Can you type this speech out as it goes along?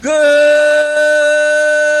Good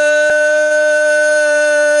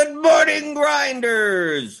morning,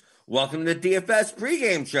 Grinders. Welcome to the DFS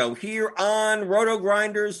pregame show here on Roto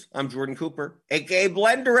Grinders. I'm Jordan Cooper, aka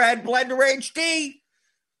Blender at Blender HD.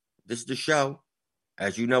 This is the show,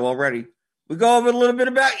 as you know already. We go over a little bit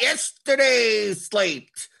about yesterday's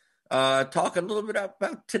slate. Talk a little bit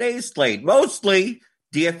about today's slate, mostly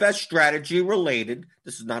DFS strategy related.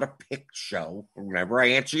 This is not a pick show. Remember, I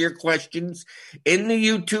answer your questions in the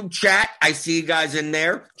YouTube chat. I see you guys in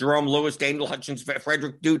there. Jerome Lewis, Daniel Hutchins,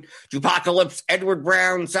 Frederick Dude, Jupocalypse, Edward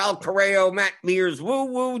Brown, Sal Correo, Matt Mears, Woo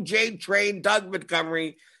Woo, Jade Train, Doug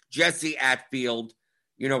Montgomery, Jesse Atfield.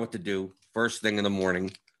 You know what to do. First thing in the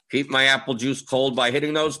morning. Keep my apple juice cold by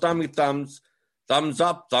hitting those thummy thumbs. Thumbs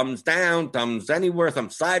up, thumbs down, thumbs anywhere,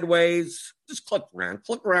 thumbs sideways. Just click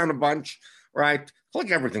around a bunch, right? Click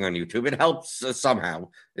everything on YouTube. It helps somehow.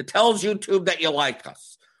 It tells YouTube that you like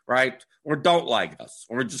us, right? Or don't like us,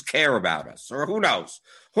 or just care about us, or who knows?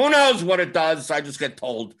 Who knows what it does? I just get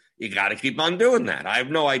told you got to keep on doing that. I have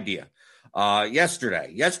no idea.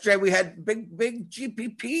 Yesterday we had big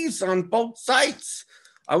GPPs on both sites.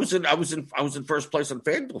 I was in first place on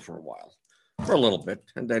FanDuel for a while, for a little bit,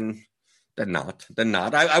 and then not.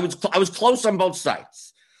 I was close on both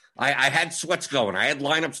sites. I had sweats going. I had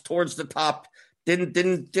lineups towards the top.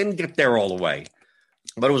 Didn't get there all the way,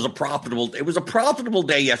 but it was a profitable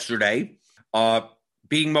day yesterday.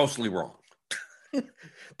 Being mostly wrong.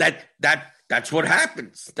 That's what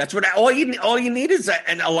happens. That's what all you need is a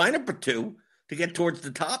lineup or two to get towards the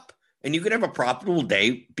top, and you can have a profitable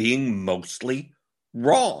day being mostly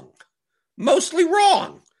wrong. Mostly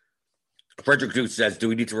wrong. Frederick Duke says, "Do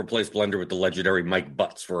we need to replace Blender with the legendary Mike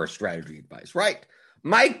Butts for our strategy advice?" Right,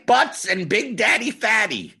 Mike Butts and Big Daddy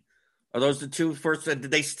Fatty. Are those the two first? Did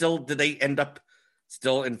they end up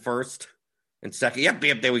still in first and second?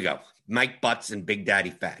 Yep, there we go. Mike Butts and Big Daddy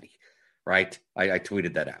Fatty, right? I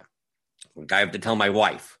tweeted that out. I have to tell my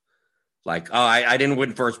wife, like, oh, I didn't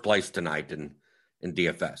win first place tonight in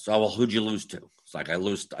DFS. Oh, well, who'd you lose to? It's like I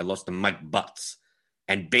lost to Mike Butts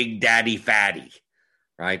and Big Daddy Fatty,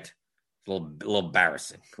 right? It's a little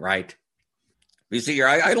embarrassing, right? You see here,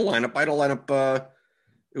 I had a lineup.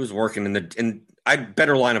 It was working in I had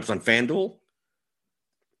better lineups on FanDuel.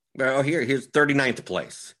 Oh, here's 39th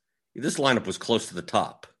place. This lineup was close to the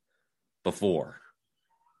top before.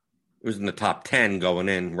 It was in the top 10 going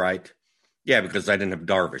in, right? Yeah, because I didn't have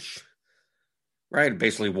Darvish. Right?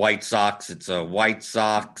 Basically, White Sox. It's a White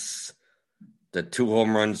Sox, the 2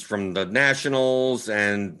 home runs from the Nationals,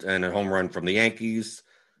 and a home run from the Yankees.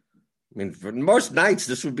 I mean, for most nights,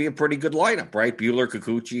 this would be a pretty good lineup, right? Buehler,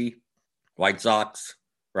 Kikuchi, White Sox,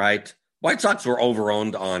 right? White Sox were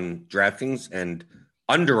overowned on DraftKings and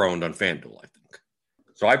underowned on FanDuel, I think.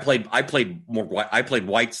 So I played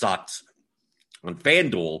White Sox on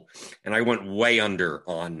FanDuel, and I went way under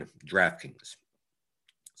on DraftKings.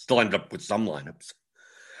 Still ended up with some lineups.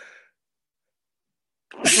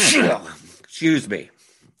 Excuse me.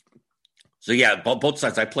 So yeah, both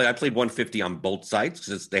sides. I played 150 on both sides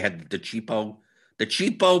because they had the cheapo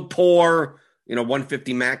poor,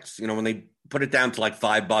 150 max. When they put it down to like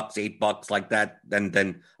 $5, $8 like that,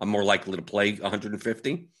 then I'm more likely to play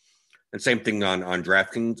 150. And same thing on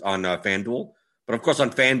DraftKings, on FanDuel. But of course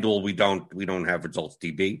on FanDuel we don't have results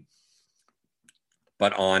DB.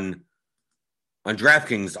 But on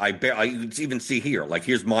DraftKings, I you can even see here, like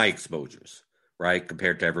here's my exposures, right,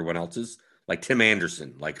 compared to everyone else's. Like Tim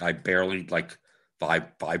Anderson, like I barely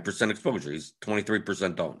 5% exposure. He's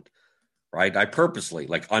 23% owned, right? I purposely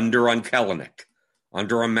under on Kelenic,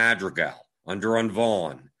 under on Madrigal, under on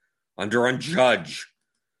Vaughn, under on Judge,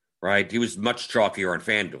 right? He was much chalkier on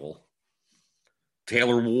FanDuel.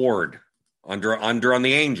 Taylor Ward, under on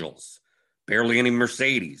the Angels, barely any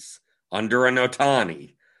Mercedes, under on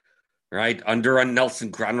Ohtani, right? Under on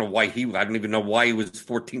Nelson. I don't even know why he was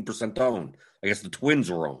 14% owned. I guess the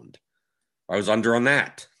Twins were owned. I was under on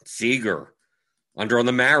that. Seager, under on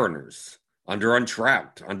the Mariners, under on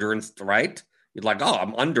Trout, right? You're like, oh,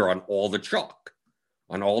 I'm under on all the chalk,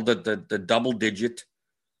 on all the double-digit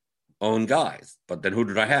owned guys. But then who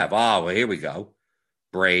did I have? Well, here we go.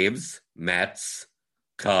 Braves, Mets,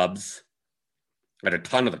 Cubs. I had a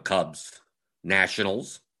ton of the Cubs.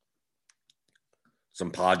 Nationals.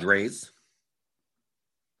 Some Padres.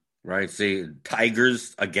 Right? See,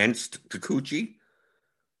 Tigers against Kikuchi.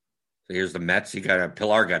 So here's the Mets.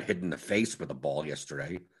 Pilar got hit in the face with a ball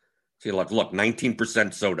yesterday. See, look,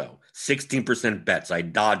 19% Soto, 16% bets. I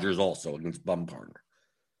had Dodgers also against Bumgarner.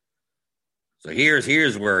 So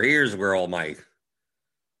here's where all my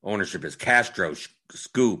ownership is. Castro,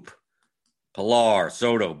 Scoop, Pilar,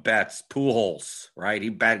 Soto, Betts, Pujols, right? He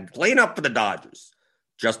batted clean up for the Dodgers.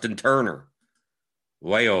 Justin Turner,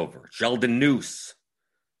 way over. Sheldon Noose,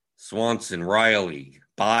 Swanson, Riley,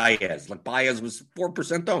 Baez. Like Baez was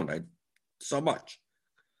 4% owned. So much.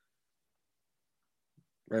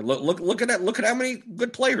 Right. Look at that. Look at how many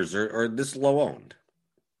good players are this low owned.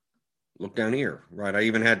 Look down here. Right. I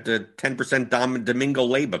even had 10% Domingo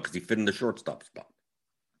Leyba because he fit in the shortstop spot.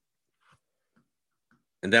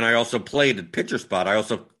 And then I also played at pitcher spot.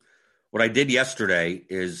 What I did yesterday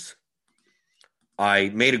is I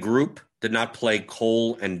made a group, did not play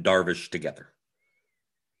Cole and Darvish together.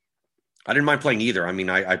 I didn't mind playing either. I mean,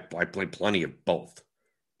 I played plenty of both.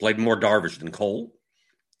 Played more Darvish than Cole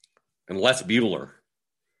and less Buehler.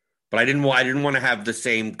 But I didn't want to have the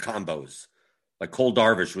same combos. Like Cole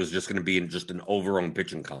Darvish was just going to be in just an over-owned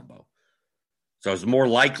pitching combo. So I was more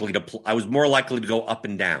likely to go up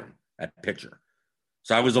and down at pitcher.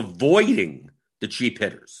 So I was avoiding the cheap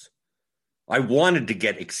hitters. I wanted to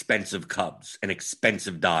get expensive Cubs and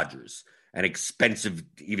expensive Dodgers and expensive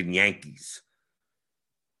even Yankees.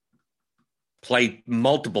 Play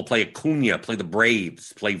Acuna, play the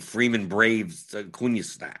Braves, play Freeman Braves, Acuna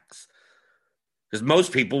stacks. Because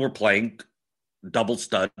most people were playing double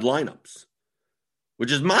stud lineups,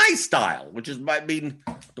 which is my style, the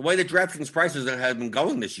way the DraftKings prices have been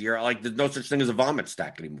going this year, like there's no such thing as a vomit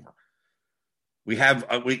stack anymore. You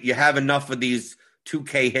have enough of these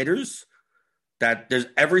 2K hitters that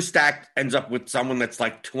every stack ends up with someone that's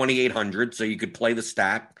like 2,800, so you could play the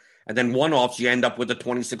stack. And then one-offs, you end up with a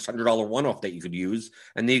 $2,600 one-off that you could use,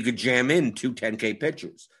 and then you could jam in two 10K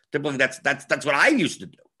pitchers. Typically, that's what I used to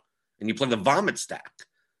do. And you play the vomit stack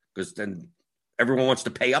because then everyone wants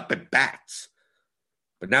to pay up at bats.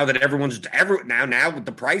 But now that now with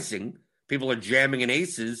the pricing, people are jamming in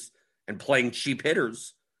aces and playing cheap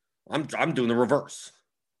hitters. I'm doing the reverse,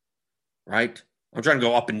 right? I'm trying to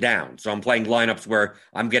go up and down. So I'm playing lineups where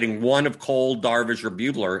I'm getting one of Cole, Darvish, or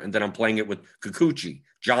Buehler, and then I'm playing it with Kikuchi,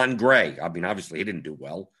 John Gray. I mean, obviously he didn't do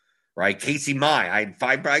well, right? Casey Mai, I had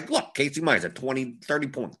 5. Look, Casey Mai's at 20, 30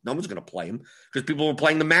 points. No one's going to play him because people were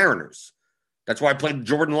playing the Mariners. That's why I played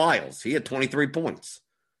Jordan Lyles. He had 23 points.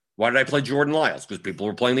 Why did I play Jordan Lyles? Because people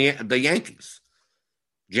were playing the Yankees.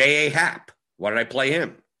 J.A. Happ. Why did I play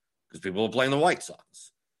him? Because people were playing the White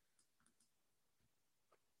Sox.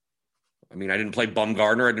 I mean, I didn't play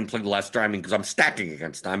Bumgarner. I didn't play Lester. I mean, because I'm stacking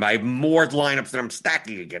against them. I have more lineups than I'm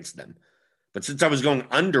stacking against them. But since I was going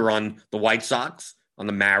under on the White Sox, on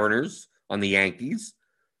the Mariners, on the Yankees,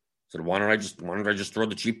 so why don't I just throw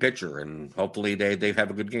the cheap pitcher and hopefully they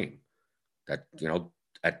have a good game at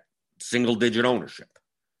single digit ownership.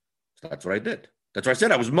 So that's what I did. That's what I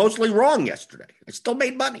said. I was mostly wrong yesterday. I still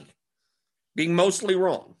made money being mostly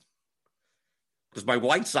wrong. Because my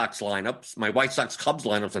White Sox Cubs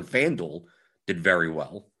lineups on FanDuel did very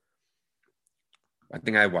well. I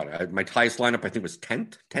think my highest lineup I think was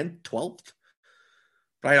 10th, 12th.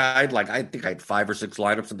 But I think I had 5 or 6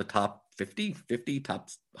 lineups in the top 50, top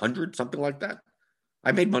 100, something like that.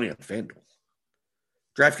 I made money on FanDuel.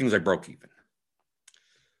 DraftKings I broke even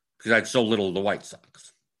because I had so little of the White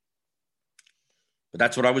Sox. But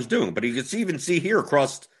that's what I was doing. But you can even see here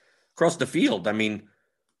across the field. I mean,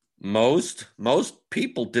 most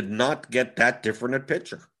people did not get that different at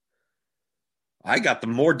pitcher. I got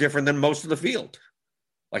them more different than most of the field.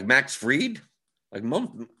 Like Max Fried, a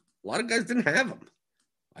lot of guys didn't have him.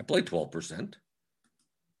 I played 12%.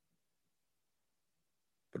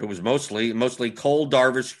 But it was mostly Cole,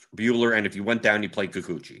 Darvish, Buehler, and if you went down, you played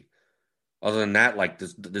Kikuchi. Other than that, like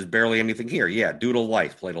there's barely anything here. Yeah, Doodle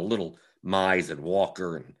Life played a little Mize and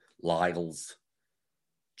Walker and Lyles,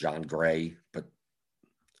 John Gray, but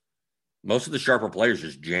most of the sharper players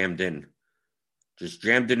just jammed in.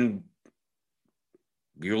 Buehler,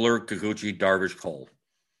 Kikuchi, Darvish, Cole.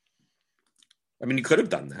 I mean, you could have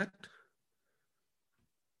done that.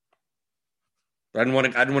 But I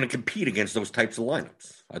didn't want to compete against those types of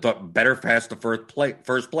lineups. I thought better fast the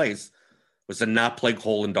first place was to not play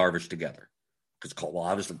Cole and Darvish together. Because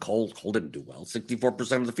Cole didn't do well.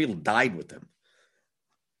 64% of the field died with him.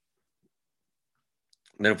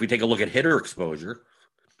 And then if we take a look at hitter exposure,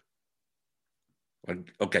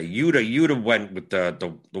 okay, Yuta went with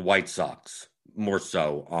the White Sox more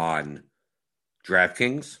so on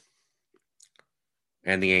DraftKings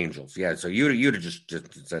and the Angels. Yeah, so Yuta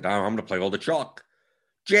just said, I'm going to play all the chalk.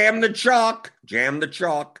 Jam the chalk.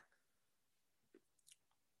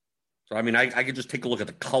 So, I mean, I could just take a look at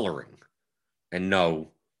the coloring and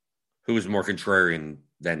know who is more contrarian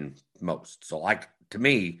than most. So, to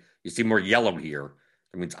me, you see more yellow here.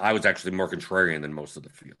 That means I was actually more contrarian than most of the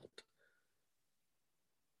field.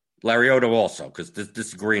 Larioto also, because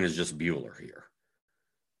this green is just Buehler here.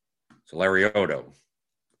 So Larioto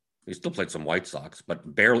He still played some White Sox,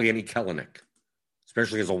 but barely any Kelenic,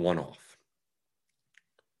 especially as a one-off.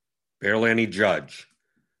 Barely any Judge,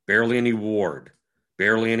 barely any Ward,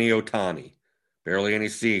 barely any Ohtani, barely any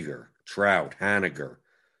Seager, Trout, Haniger.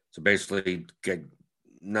 So basically,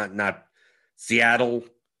 not Seattle,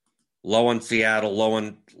 low on Seattle, low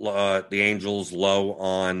on the Angels, low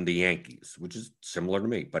on the Yankees, which is similar to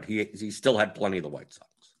me. But he still had plenty of the White Sox.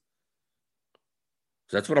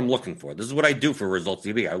 So that's what I'm looking for. This is what I do for Results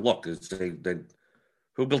TV. I look and say,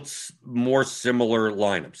 who built more similar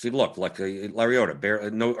lineups? See, look, like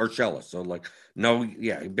Lariota, no Urshela. So,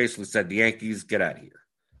 he basically said the Yankees, get out of here.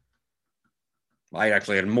 I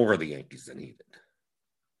actually had more of the Yankees than he did.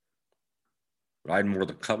 I had more of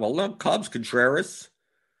the Cubs. Well, no, Cubs, Contreras.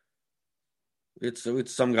 It's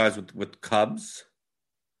some guys with Cubs.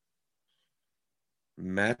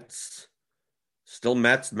 Mets. Still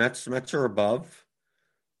Mets. Mets are above.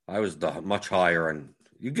 I was much higher. And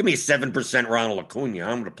you give me 7% Ronald Acuna,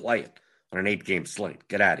 I'm going to play it on an 8-game slate.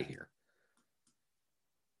 Get out of here.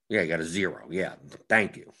 Yeah, you got a 0. Yeah,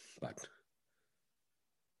 thank you. But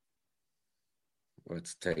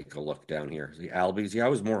let's take a look down here. The Albies. Yeah, I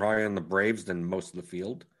was more high on the Braves than most of the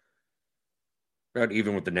field. But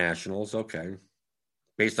even with the Nationals, okay.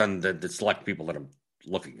 Based on the select people that I'm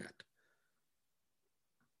looking at.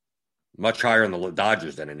 Much higher on the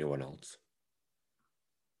Dodgers than anyone else.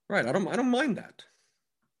 Right, I don't mind that.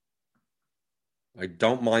 I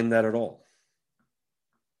don't mind that at all.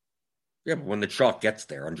 Yeah, but when the chalk gets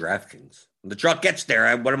there on DraftKings, when the chalk gets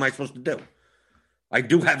there, what am I supposed to do? I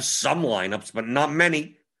do have some lineups, but not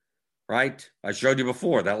many. Right? I showed you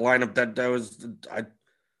before that lineup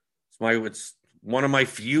it's one of my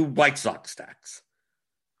few White Sox stacks.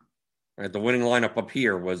 Right, the winning lineup up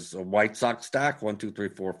here was a White Sox stack, 1, 2, 3,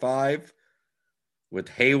 4, 5, with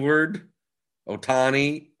Hayward,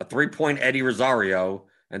 Ohtani, a 3-point Eddie Rosario,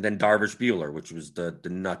 and then Darvish Buehler, which was the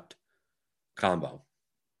nut combo.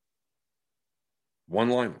 One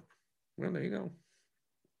lineup. Well, there you go.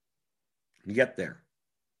 You get there.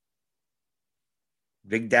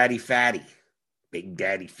 Big Daddy Fatty.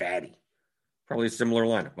 Probably a similar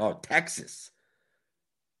lineup. Oh, Texas.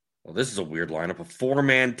 Well, this is a weird lineup. A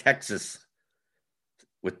 4-man Texas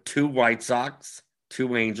with 2 White Sox,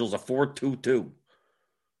 2 Angels, a 4-2-2.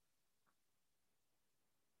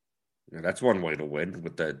 That's one way to win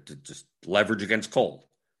with to just leverage against Cole.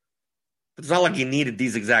 But it's not like you needed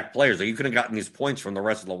these exact players. You could have gotten these points from the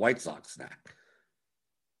rest of the White Sox stack.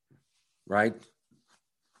 Right?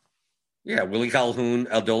 Yeah, Willie Calhoun,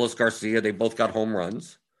 Adolis Garcia, they both got home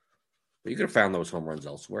runs. But you could have found those home runs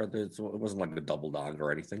elsewhere. It wasn't like a double dog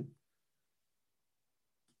or anything.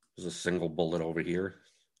 There's a single bullet over here.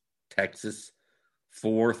 Texas,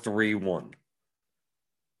 4-3-1.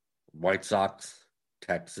 White Sox,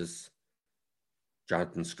 Texas,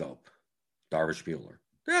 Jonathan Scope, Darvish Buehler.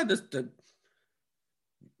 Yeah,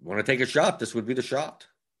 want to take a shot, this would be the shot.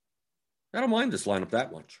 I don't mind this lineup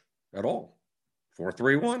that much at all.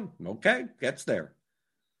 4-3-1. Okay, gets there.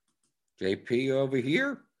 JP over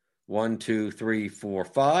here. 1, 2, 3, 4,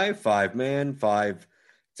 5. 5-man. 5.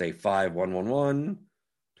 Say 5-1-1-1.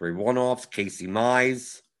 3 one-offs. Casey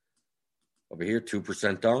Mize. Over here,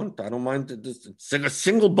 2% owned. I don't mind this. It's a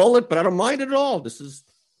single bullet, but I don't mind it at all. This is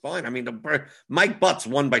fine. I mean, Mike Butts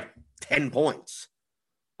won by 10 points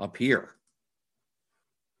up here,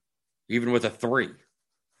 even with a 3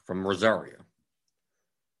 from Rosario.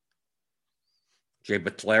 Jay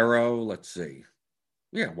Butlero, let's see.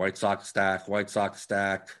 Yeah, White Sox stack.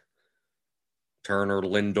 Turner,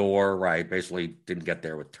 Lindor, right. Basically didn't get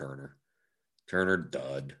there with Turner. Turner,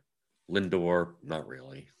 dud. Lindor, not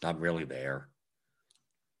really. Not really there.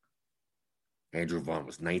 Andrew Vaughn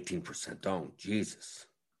was 19% owned. Jesus.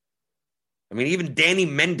 I mean, even Danny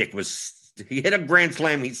Mendick he hit a grand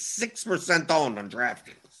slam. He's 6% owned on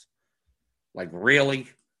DraftKings. Like, really?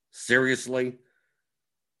 Seriously?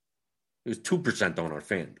 He was 2% owned on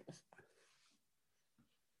FanDuel.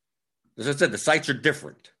 As I said, the sites are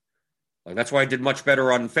different. Like, that's why I did much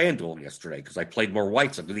better on FanDuel yesterday, because I played more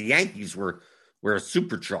White Sox. The Yankees were a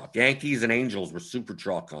super chalk. Yankees and Angels were super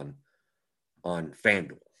chalk on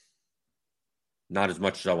FanDuel. Not as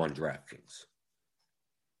much so on DraftKings.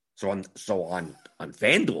 So on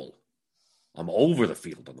FanDuel, I'm over the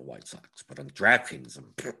field on the White Sox. But on DraftKings,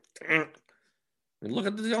 look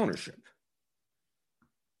at the ownership.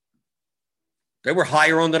 They were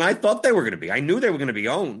higher owned than I thought they were going to be. I knew they were going to be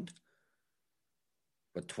owned.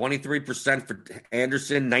 But 23% for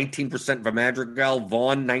Anderson, 19% for Madrigal,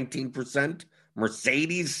 Vaughn, 19%.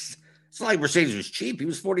 Mercedes, it's not like Mercedes was cheap. He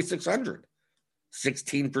was 4,600.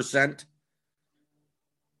 16%.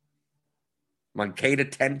 Moncada,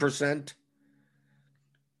 10%.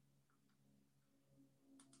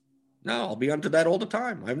 No, I'll be onto that all the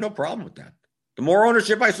time. I have no problem with that. The more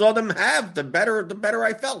ownership I saw them have, the better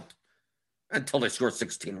I felt. Until they score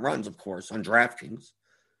 16 runs, of course, on DraftKings.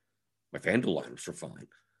 My FanDuel lineups are fine.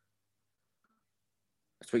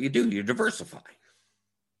 That's what you do. You diversify.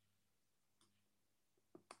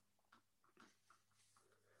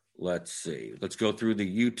 Let's see. Let's go through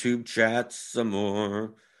the YouTube chats some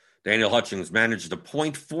more. Daniel Hutchings managed a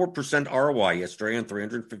 0.4% ROI yesterday on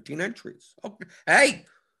 315 entries. Okay. Hey,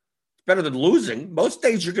 it's better than losing. Most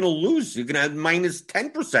days you're going to lose. You can have minus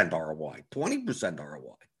 10% ROI, 20%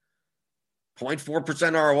 ROI.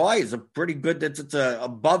 0.4% ROI is a pretty good, it's a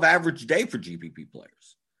above average day for GPP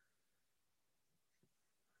players.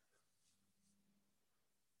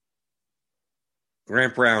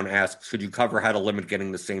 Grant Brown asks, could you cover how to limit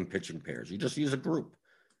getting the same pitching pairs? You just use a group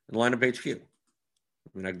in lineup HQ. I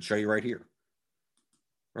mean, I can show you right here.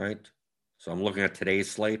 Right? So I'm looking at today's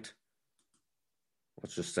slate.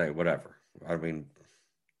 Let's just say whatever. I mean,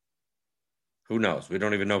 who knows? We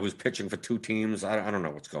don't even know who's pitching for two teams. I don't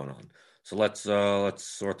know what's going on. So let's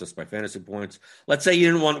sort this by fantasy points. Let's say you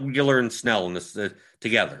didn't want Wheeler and Snell in this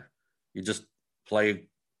together. You just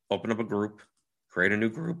open up a group, create a new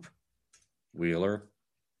group. Wheeler,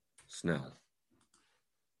 Snell.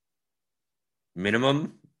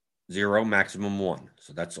 Minimum 0, maximum 1.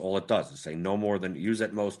 So that's all it does. Is say no more than use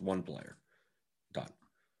at most one player. Done.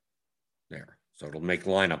 There. So it'll make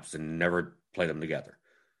lineups and never play them together.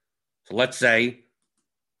 So let's say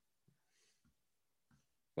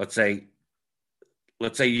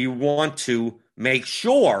you want to make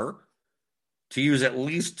sure to use at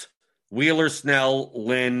least Wheeler, Snell,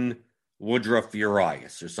 Lynn, Woodruff,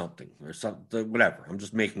 Urias or something, whatever. I'm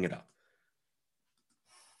just making it up.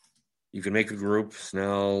 You can make a group,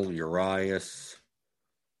 Snell, Urias.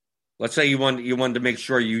 Let's say you wanted to make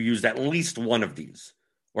sure you used at least one of these,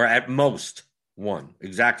 or at most one,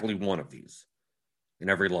 exactly one of these in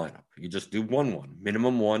every lineup. You just do 1-1,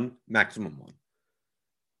 minimum 1, maximum 1.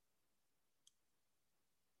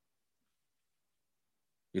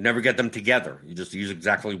 You never get them together. You just use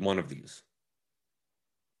exactly one of these.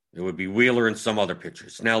 It would be Wheeler and some other pitcher,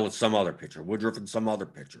 Snell and some other pitcher, Woodruff and some other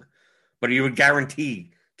pitcher. But you would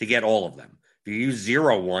guarantee to get all of them. If you use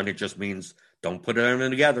 0-1, it just means don't put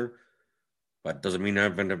them together. But it doesn't mean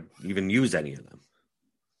I'm going to even use any of them.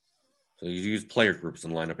 So you use player groups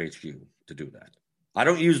in lineup HQ to do that. I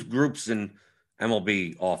don't use groups in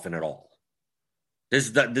MLB often at all. This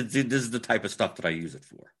is the type of stuff that I use it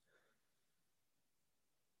for.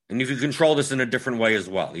 And you can control this in a different way as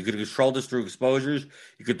well. You could control this through exposures.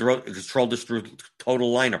 You could control this through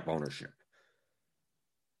total lineup ownership.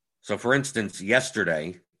 So, for instance,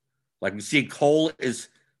 yesterday, like we see, Cole is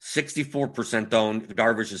 64% owned.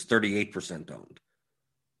 Darvish is 38% owned.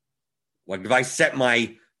 Like if I set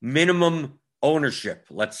my minimum ownership,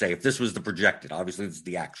 let's say, if this was the projected, obviously this is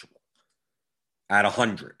the actual, at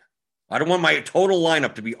 100. I don't want my total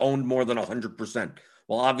lineup to be owned more than 100%.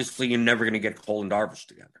 Well, obviously, you're never going to get Cole and Darvish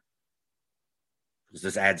together. Because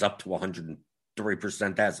this adds up to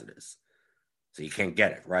 103% as it is. So you can't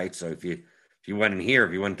get it, right? So if you went in here,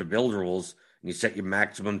 if you went to build rules and you set your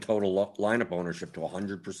maximum total lineup ownership to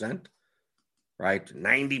 100%, right?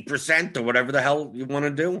 90% or whatever the hell you want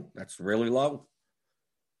to do, that's really low.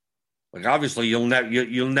 Like obviously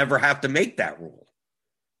you'll never have to make that rule.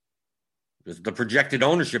 Because the projected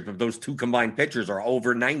ownership of those two combined pitchers are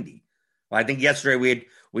over 90. I think yesterday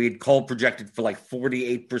we had Cole projected for like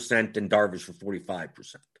 48% and Darvish for 45%.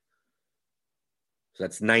 So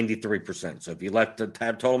that's 93%. So if you left the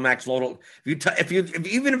total max total,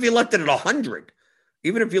 even if you left it at 100,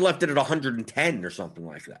 even if you left it at 110 or something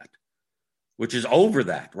like that, which is over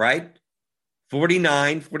that, right?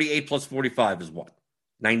 48 plus 45 is what?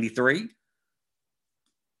 93?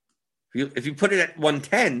 If you put it at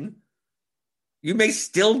 110, you may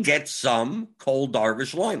still get some Cole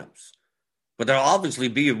Darvish lineups. But they'll obviously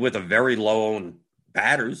be with a very low-owned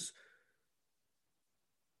batters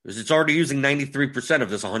because it's already using 93%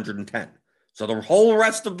 of this 110. So the whole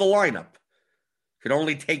rest of the lineup could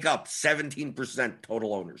only take up 17%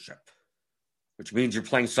 total ownership, which means you're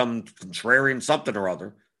playing some contrarian something or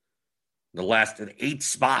other. The last 8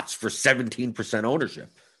 spots for 17%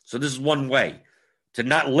 ownership. So this is one way to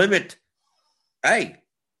not limit, hey,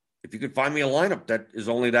 if you could find me a lineup that is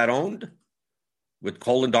only that owned, with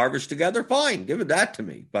Cole and Darvish together, fine, give it that to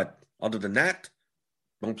me. But other than that,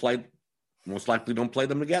 most likely don't play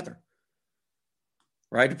them together.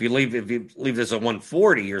 Right? If you leave this at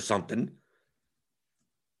 140 or something,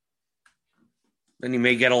 then you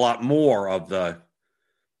may get a lot more of the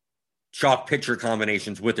chalk pitcher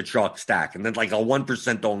combinations with the chalk stack, and then like a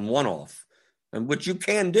 1% on one-off, and which you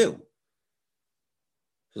can do.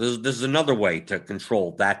 So this is another way to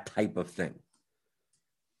control that type of thing.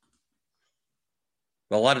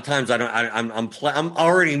 But a lot of times I don't. I'm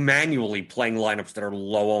already manually playing lineups that are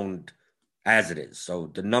low owned as it is, so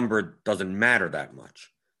the number doesn't matter that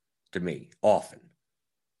much to me often.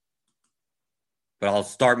 But I'll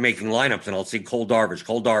start making lineups and I'll see Cole Darvish,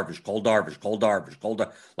 Cole Darvish, Cole Darvish, Cole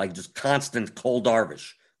Darvish, like just constant Cole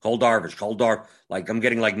Darvish, Cole Darvish, Cole Darvish. Like I'm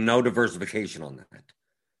getting like no diversification on that.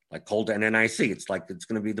 Like Cole, and then I see it's like it's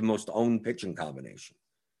going to be the most owned pitching combination.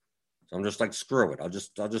 So I'm just like screw it. I'll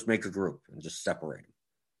just make a group and just separate them.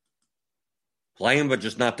 Play them, but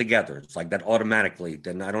just not together. It's like that automatically.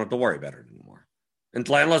 Then I don't have to worry about it anymore.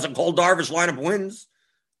 Unless a Cole Darvish lineup wins,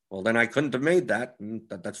 well, then I couldn't have made that.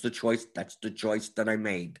 That's the choice. That's the choice that I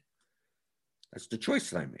made. That's the choice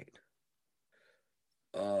that I made.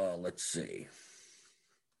 Let's see.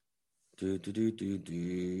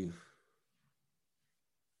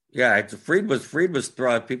 Yeah, it's Freed was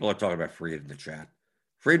people are talking about Freed in the chat.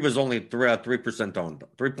 Freed was only 3% owned,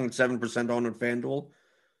 3.7% owned in FanDuel.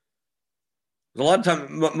 A lot of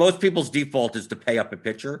time, most people's default is to pay up a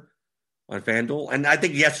pitcher on FanDuel, and I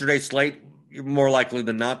think yesterday's slate you're more likely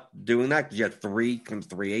than not doing that because you had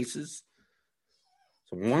three aces.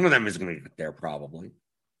 So one of them is going to get there probably.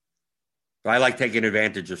 But I like taking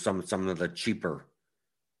advantage of some of the cheaper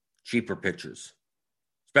pitchers,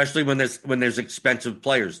 especially when there's expensive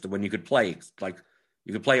players. When you could play like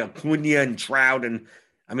you could play Acuna and Trout, and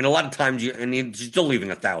I mean a lot of times you're still leaving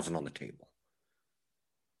 1,000 on the table.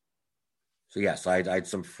 So yes, I had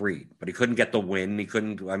some Freed, but he couldn't get the win. He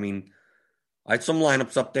couldn't. I mean, I had some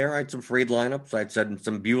lineups up there. I had some Freed lineups. I had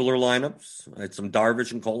some Bueller lineups. I had some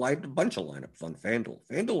Darvish and Cole. I had a bunch of lineups on FanDuel.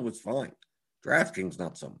 FanDuel was fine. DraftKings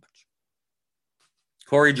not so much.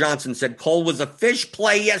 Corey Johnson said Cole was a fish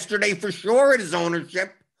play yesterday for sure at his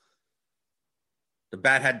ownership. The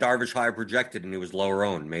bat had Darvish higher projected and he was lower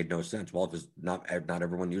owned. Made no sense. Well, because not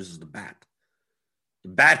everyone uses the bat. The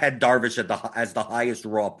bat had Darvish as the highest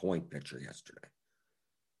raw point pitcher yesterday.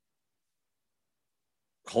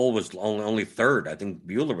 Cole was only third. I think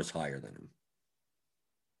Bueller was higher than him.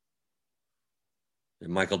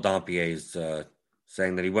 And Michael Dompier is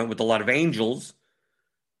saying that he went with a lot of Angels,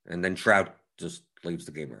 and then Trout just leaves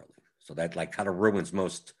the game early. So that like kind of ruins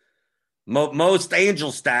most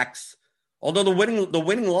Angel stacks. Although the winning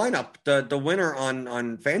lineup, the winner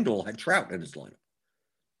on FanDuel had Trout in his lineup.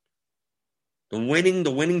 The winning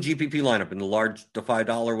GPP lineup in the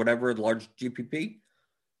 $5 whatever, the large GPP,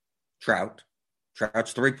 Trout.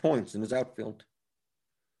 Trout's 3 points in his outfield.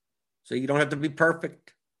 So you don't have to be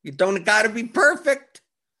perfect. You don't got to be perfect.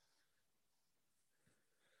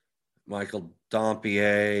 Michael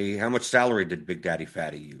Dompier. How much salary did Big Daddy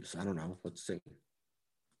Fatty use? I don't know. Let's see.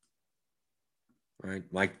 All right.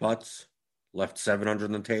 Mike Butts left 700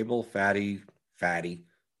 on the table. Fatty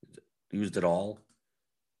used it all.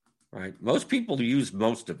 Right. Most people use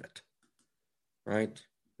most of it. Right.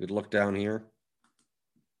 You'd look down here.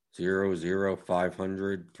 0, 0,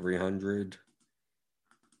 500, 300,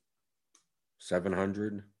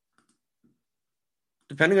 700.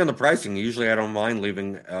 Depending on the pricing, usually I don't mind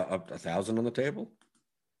leaving up 1,000 on the table.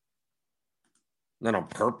 Not on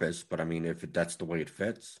purpose, but I mean, if that's the way it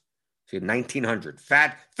fits. See, 1,900.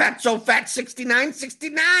 Fat, so fat,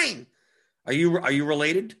 69. Are you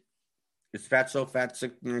related? Is Fat So Fat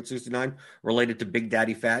 69 related to Big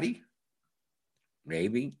Daddy Fatty?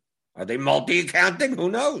 Maybe. Are they multi-accounting? Who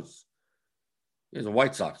knows? Here's a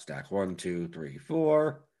White Sox stack. 1, 2, 3,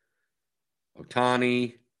 4.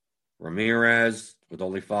 Ohtani, Ramirez with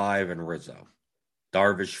only 5, and Rizzo.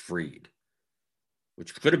 Darvish, Freed,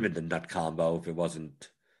 which could have been the nut combo if it wasn't.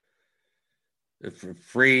 If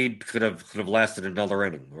Freed could have lasted another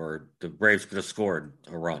inning, or the Braves could have scored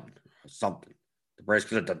a run, or something. The Braves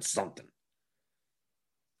could have done something.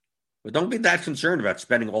 But don't be that concerned about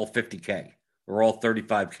spending all $50K or all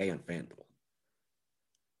 $35K on FanDuel.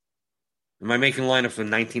 Am I making lineups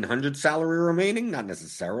with 1,900 salary remaining? Not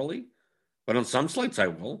necessarily. But on some slates, I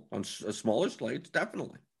will. On smaller slates,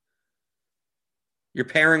 definitely. You're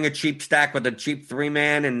pairing a cheap stack with a cheap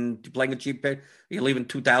 3-man and playing a cheap pick. You're leaving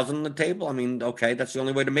 2,000 on the table. I mean, okay, that's the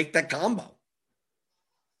only way to make that combo.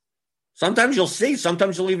 Sometimes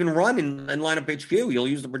you'll even run in lineup HQ. You'll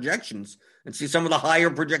use the projections and see some of the higher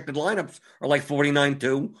projected lineups are like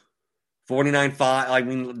 49-2, 49-5. I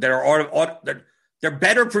mean, they're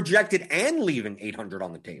better projected and leaving 800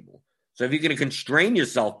 on the table. So if you're going to constrain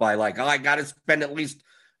yourself by like, I got to spend at least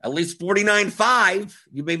 49.5,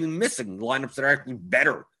 you may be missing lineups that are actually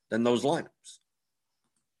better than those lineups.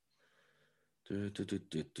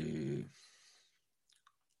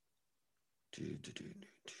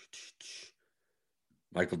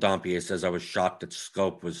 Michael Dompier says, I was shocked that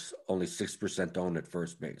Scope was only 6% owned at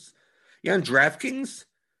first base. Yeah, and DraftKings,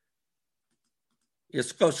 yeah,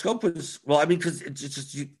 Scope was, well, I mean, because it's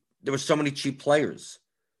just, there were so many cheap players,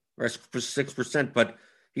 right, for 6%, but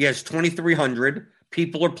he has 2,300.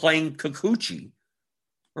 People are playing Kikuchi.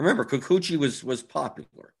 Remember, Kikuchi was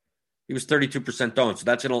popular. He was 32% owned, so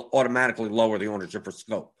that's going to automatically lower the ownership for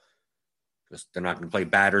Scope because they're not going to play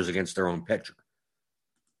batters against their own pitcher.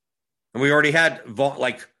 And we already had Vaughn,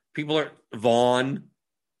 like people are Vaughn,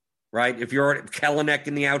 right? If you're Kelenic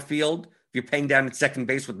in the outfield, if you're paying down at second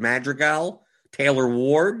base with Madrigal, Taylor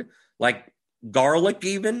Ward, like Garlic,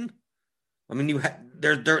 even. I mean,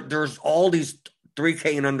 there's all these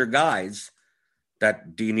 3K and under guys.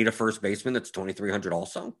 That do you need a first baseman that's 2,300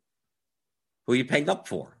 also? Who are you paying up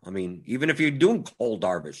for? I mean, even if you're doing Cole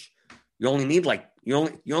Darvish, you only need you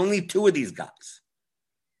only need two of these guys,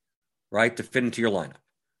 right, to fit into your lineup.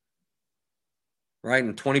 Right?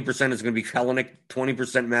 And 20% is going to be Kelenic,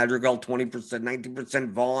 20% Madrigal, 20%,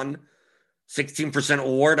 19% Vaughn, 16%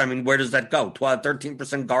 Ward. I mean, where does that go? 12,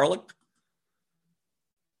 13% Garlic?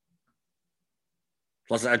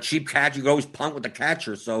 Plus a cheap catch, you always punt with the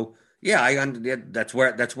catcher. So yeah, that's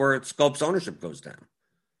where Scope's ownership goes down.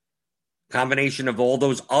 Combination of all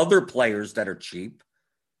those other players that are cheap,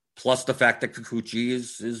 plus the fact that Kikuchi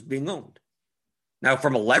is being owned. Now,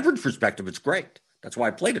 from a leverage perspective, it's great. That's why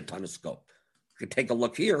I played a ton of Scope. You can take a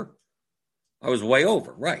look here. I was way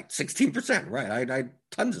over, right? 16%, right? I had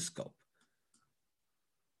tons of Scope.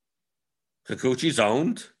 Kikuchi's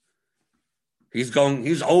owned. He's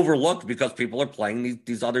overlooked because people are playing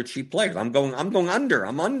these other cheap players. I'm going under.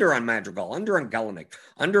 I'm under on Madrigal, under on Kelenic,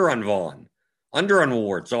 under on Vaughn, under on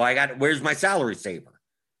Ward. So where's my salary saver?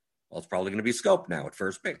 Well, it's probably going to be Scope now at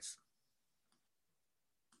first base.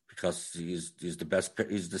 Because he's the best,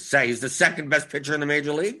 he's the second best pitcher in the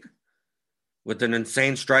major league with an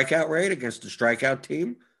insane strikeout rate against a strikeout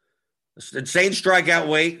team. Insane strikeout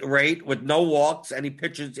rate with no walks, and he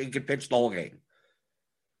can pitch the whole game.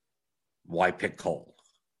 Why pick Cole?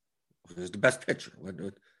 He's the best pitcher.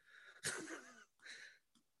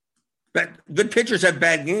 But good pitchers have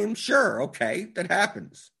bad games. Sure, okay, that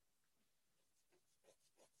happens.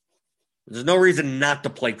 There's no reason not to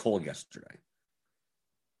play Cole yesterday.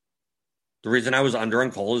 The reason I was under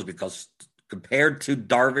on Cole is because compared to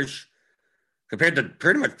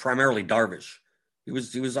pretty much primarily Darvish, he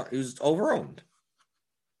was over-owned.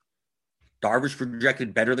 Darvish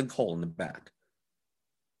projected better than Cole in the bat.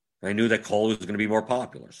 I knew that Cole was going to be more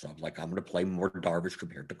popular, so I'm going to play more Darvish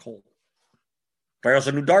compared to Cole. But I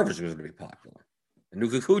also knew Darvish was going to be popular. I knew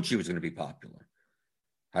Kikuchi was going to be popular.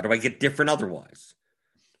 How do I get different otherwise?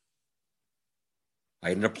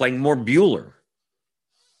 I ended up playing more Bueller.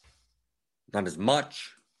 Not as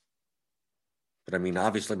much. But I mean,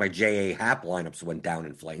 obviously my J.A. Happ lineups went down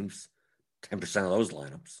in flames. 10% of those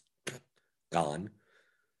lineups gone.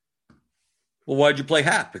 Well, why'd you play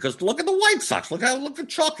Happ? Because look at the White Sox. Look how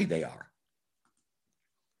chalky they are.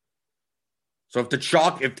 So if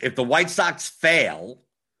the White Sox fail,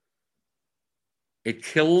 it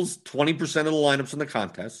kills 20% of the lineups in the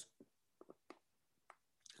contest.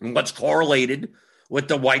 And what's correlated with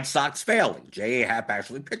the White Sox failing? J.A. Happ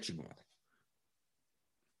actually pitching well.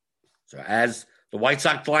 So as the White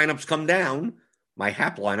Sox lineups come down, my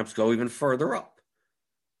Happ lineups go even further up.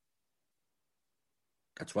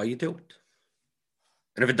 That's why you do it.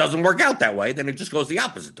 And if it doesn't work out that way, then it just goes the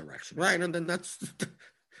opposite direction, right? And then that's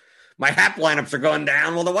my Happ lineups are going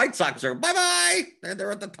down while the White Sox are bye-bye. And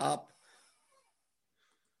they're at the top.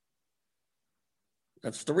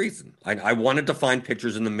 That's the reason. I wanted to find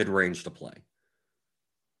pitchers in the mid-range to play.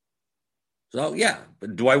 So, yeah.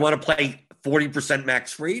 But do I want to play 40%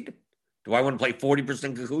 Max Fried? Do I want to play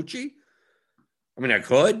 40% Kikuchi? I mean, I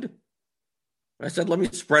could. I said, let me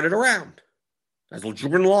spread it around. I said,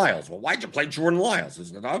 Jordan Lyles. Well, why'd you play Jordan Lyles? I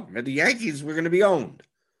said, oh, the Yankees were going to be owned.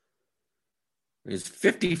 He's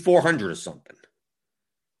 5,400 or something.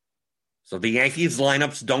 So the Yankees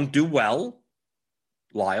lineups don't do well.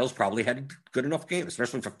 Lyles probably had a good enough game,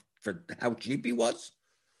 especially for how cheap he was.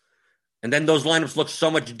 And then those lineups look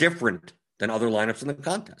so much different than other lineups in the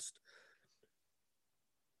contest.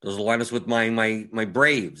 Those are lineups with my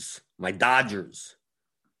Braves, my Dodgers.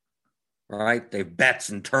 All right, they have Betts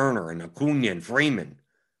and Turner and Acuna and Freeman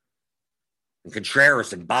and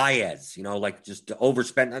Contreras and Baez. Just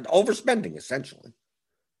overspending essentially.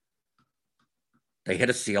 They hit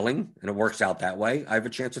a ceiling, and it works out that way. I have a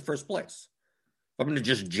chance at first place. If I'm going to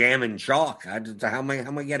just jam and chalk, how am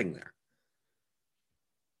I getting there?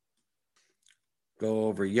 Go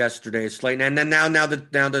over yesterday's slate, and then now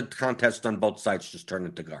the contest on both sides just turned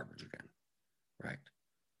into garbage again, right?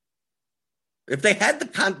 If they had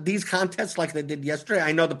these contests like they did yesterday,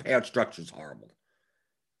 I know the payout structure is horrible.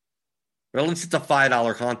 But at least it's a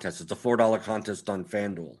 $5 contest. It's a $4 contest on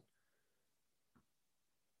FanDuel.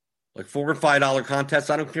 Like $4 and $5 contests,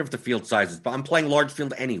 I don't care if the field size is, but I'm playing large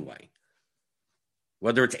field anyway.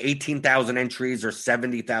 Whether it's 18,000 entries or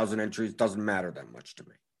 70,000 entries, doesn't matter that much to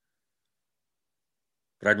me.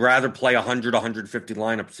 But I'd rather play 100, 150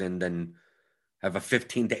 lineups in than have a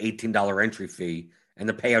 $15 to $18 entry fee and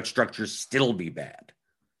the payout structure still be bad.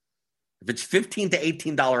 If it's $15 to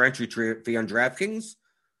 $18 entry fee on DraftKings,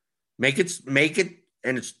 make it,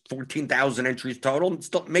 and it's 14,000 entries total, and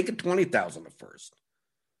still make it 20,000 at first.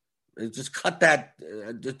 It just cut that.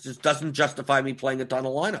 It just doesn't justify me playing a ton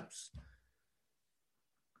of lineups.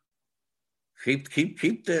 Keep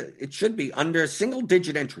the. It should be under a single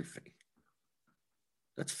digit entry fee.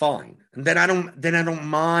 That's fine, and then I don't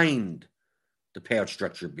mind the payout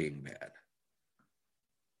structure being bad.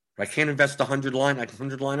 I can't invest 100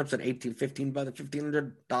 lineups at 18, 15 by the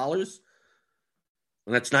 $1,500,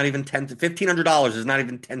 and that's not even $1,500 is not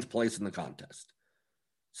even 10th place in the contest.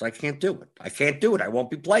 So I can't do it. I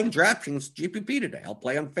won't be playing DraftKings GPP today. I'll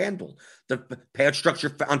play on FanDuel. The payout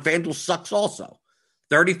structure on FanDuel sucks also.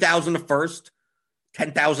 30,000 to first,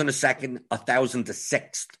 10,000 to second, 1,000 to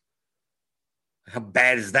sixth. How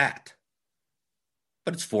bad is that?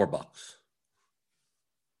 But it's $4.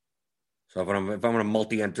 So if I'm going to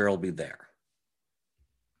multi-enter, it'll be there.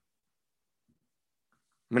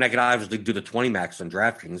 I mean, I could obviously do the 20 max on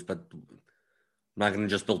DraftKings, but I'm not going to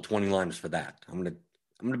just build 20 lineups for that. I'm going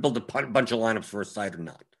to build a bunch of lineups for a site or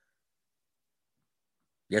not.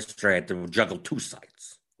 Yesterday, I had to juggle 2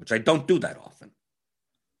 sites, which I don't do that often.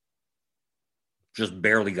 Just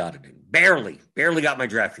barely got it in. Barely got my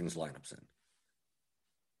DraftKings lineups in.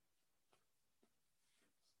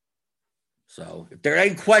 So if there are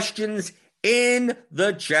any questions in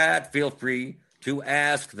the chat, feel free to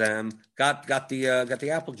ask them. Got the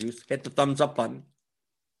apple juice. Hit the thumbs up button.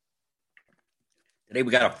 Today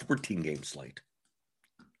we got a 14-game slate.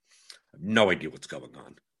 I have no idea what's going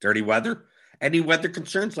on. Dirty weather? Any weather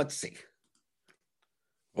concerns? Let's see.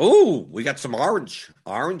 Oh, we got some orange.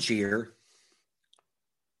 Orange here.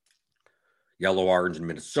 Yellow orange in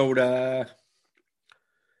Minnesota.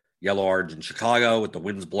 Yellow orange in Chicago with the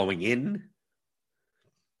winds blowing in.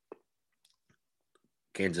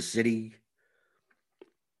 Kansas City.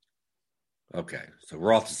 Okay, so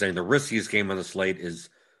Roth is saying the riskiest game on the slate is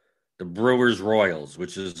the Brewers-Royals,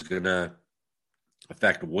 which is going to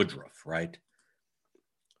affect Woodruff, right?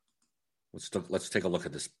 Let's take a look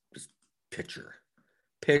at this pitcher.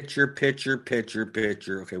 Pitcher.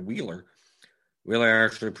 Okay, Wheeler. Wheeler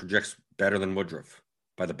actually projects better than Woodruff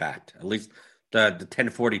by the bat, at least the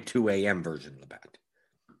 10:42 a.m. version of the bat.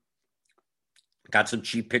 Got some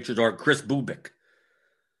cheap pitchers, or Chris Bubik.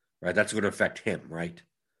 Right, that's going to affect him, right?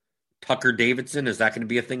 Tucker Davidson, is that going to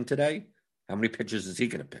be a thing today? How many pitches is he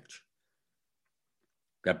going to pitch?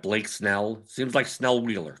 Got Blake Snell. Seems like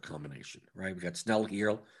Snell-Wheeler combination, right? We got Snell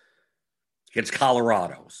here against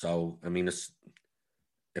Colorado. So, I mean,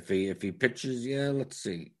 if he pitches, yeah, let's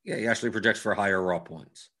see. Yeah, he actually projects for higher raw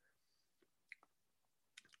points.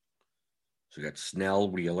 So we got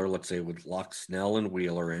Snell-Wheeler. Let's say we'd lock Snell and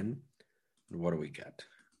Wheeler in. And what do we get?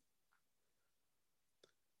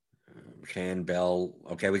 Bell.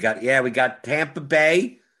 Okay, we got Tampa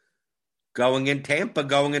Bay going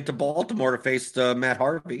into Baltimore to face Matt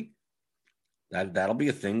Harvey. That'll be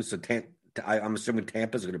a thing. So I'm assuming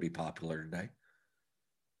Tampa's going to be popular today,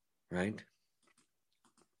 right?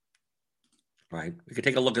 Right. We could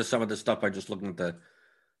take a look at some of this stuff by just looking at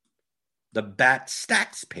the bat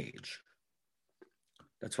stacks page.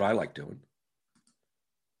 That's what I like doing.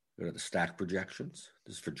 Go to the stack projections.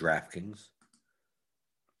 This is for DraftKings.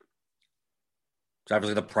 So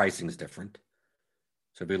obviously the pricing is different.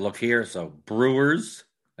 So if we look here, so Brewers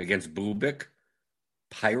against Bubik,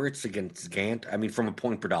 Pirates against Gant. I mean, from a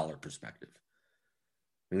point per dollar perspective.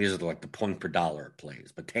 I mean, these are like the point per dollar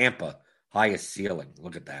plays. But Tampa, highest ceiling.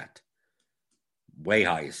 Look at that. Way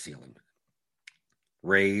highest ceiling.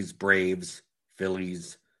 Rays, Braves,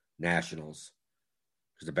 Phillies, Nationals.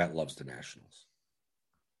 Because the bet loves the Nationals.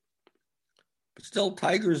 But still,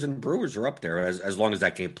 Tigers and Brewers are up there as long as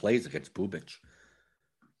that game plays against Bubich.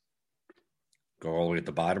 Go all the way at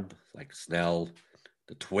the bottom, like Snell.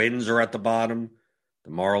 The Twins are at the bottom. The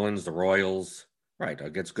Marlins, the Royals. Right,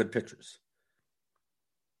 against good pitchers.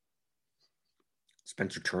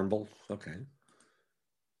 Spencer Turnbull, okay.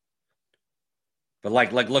 But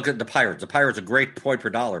like look at the Pirates. The Pirates are great point per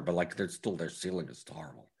dollar, but like their ceiling is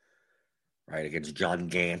horrible. Right, against John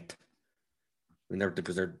Gant. I mean,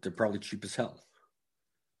 because they're probably cheap as hell.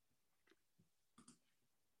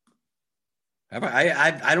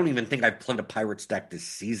 I don't even think I've played a pirate stack this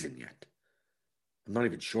season yet. I'm not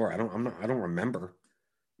even sure. I don't remember.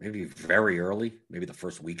 Maybe very early, maybe the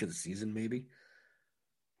first week of the season, maybe.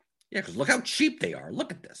 Yeah, because look how cheap they are.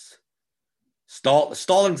 Look at this.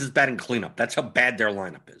 Stallings is batting cleanup. That's how bad their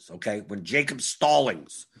lineup is. Okay, when Jacob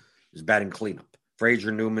Stallings is batting cleanup,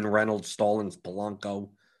 Frazier, Newman, Reynolds, Stallings,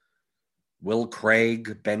 Polanco, Will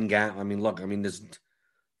Craig, Ben Gatt. I mean, look. I mean, this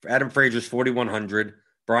Adam Frazier's 4,100.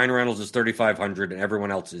 Brian Reynolds is 3,500, and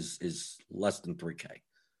everyone else is less than 3K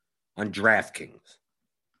on DraftKings.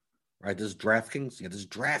 Right? This is DraftKings. Yeah, this is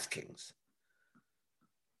DraftKings.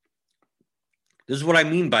 This is what I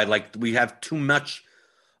mean by like we have too much.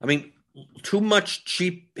 I mean, too much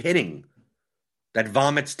cheap hitting that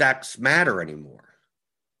vomit stacks matter anymore.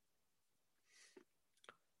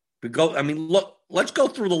 Look, let's go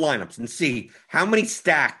through the lineups and see how many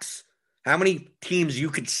stacks, how many teams you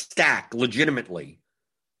could stack legitimately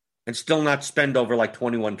and still not spend over like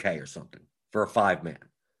 21K or something for a 5-man.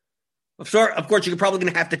 Of course, you're probably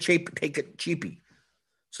going to have to take it cheapy.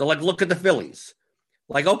 So, like, look at the Phillies.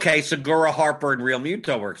 Like, okay, Segura, Harper, and Real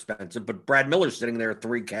Muto are expensive, but Brad Miller's sitting there at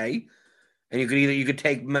 3K. And you could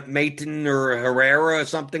take Maton or Herrera or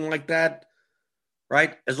something like that,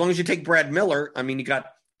 right? As long as you take Brad Miller, I mean, you got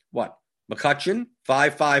what? McCutchen,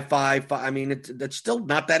 5. I mean, it's still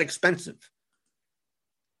not that expensive.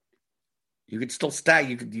 You could still stack.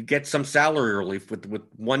 You get some salary relief with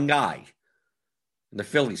one guy in the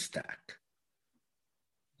Phillies stack.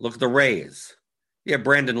 Look at the Rays. Yeah,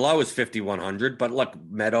 Brandon Lowe is 5,100, but look,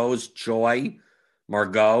 Meadows, Choi,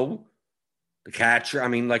 Margot, the catcher. I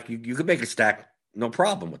mean, like you could make a stack, no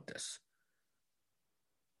problem with this.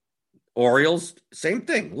 Orioles, same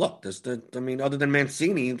thing. Look, other than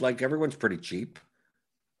Mancini, like everyone's pretty cheap.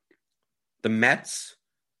 The Mets,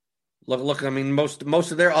 look. I mean, most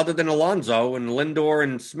of their other than Alonso and Lindor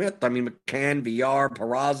and Smith. I mean, McCann, VR,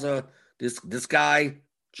 Peraza, this guy,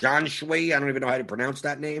 John Shui. I don't even know how to pronounce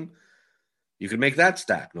that name. You could make that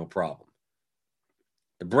stack, no problem.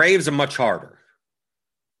 The Braves are much harder.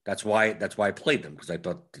 That's why I played them, because I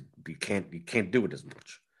thought you can't do it as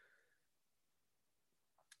much.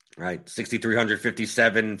 Right,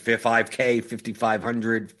 6,357, 5K,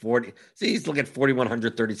 5,500, 40. See, he's looking at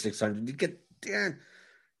 4,100, 3,600. You get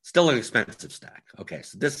still an expensive stack. Okay,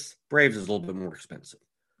 so this Braves is a little bit more expensive.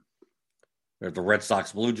 There's the Red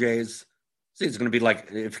Sox, Blue Jays. See, it's going to be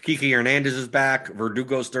like if Kiki Hernandez is back,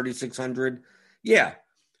 Verdugo's 3,600. Yeah,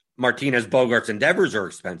 Martinez, Bogarts, and Devers are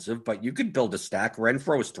expensive, but you could build a stack.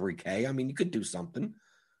 Renfroe is 3K. I mean, you could do something.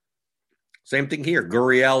 Same thing here.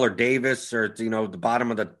 Gurriel or Davis or the bottom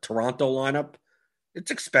of the Toronto lineup. It's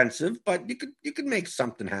expensive, but you could make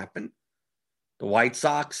something happen. The White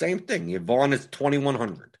Sox, same thing. Vaughn is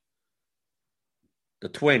 2,100. The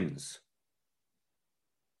Twins.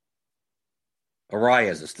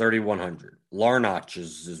 Arias is 3,100. Larnach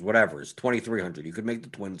is whatever, is 2,300. You could make the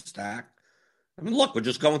Twins stack. I mean, look, we're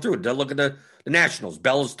just going through it. Look at the Nationals.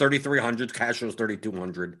 Bell is 3,300. Castro's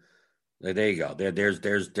 3,200. There you go.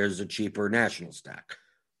 There's a cheaper National stack.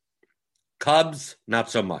 Cubs, not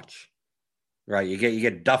so much. Right? You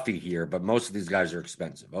get Duffy here, but most of these guys are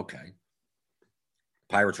expensive. Okay.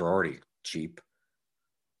 Pirates are already cheap.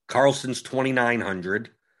 Carlson's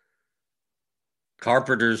 2,900.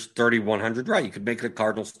 Carpenter's 3,100. Right? You could make a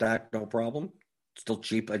Cardinal stack, no problem. Still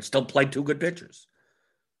cheap. I'd still play two good pitchers.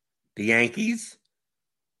 The Yankees,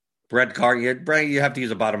 Brett Carter. You have to use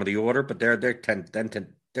the bottom of the order, but they're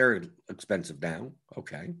they're expensive now.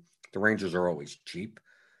 Okay. The Rangers are always cheap.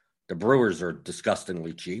 The Brewers are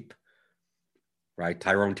disgustingly cheap. Right?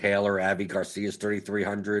 Tyrone Taylor, Avi Garcia is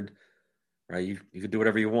 3,300. Right? You could do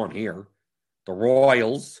whatever you want here. The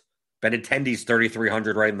Royals, Benintendi's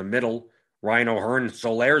 3,300 right in the middle. Ryan O'Hearn,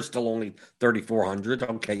 Solaire's still only 3,400.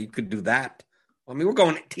 Okay, you could do that. I mean, we're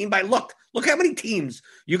going team by look. Look how many teams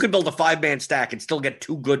you could build a 5-man stack and still get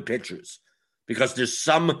two good pitchers. Because there's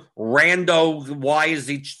some rando, why is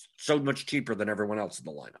he so much cheaper than everyone else in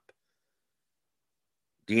the lineup?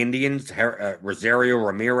 The Indians, Rosario,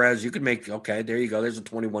 Ramirez, you could make, okay, there you go. There's a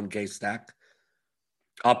 21K stack.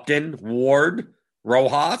 Upton, Ward,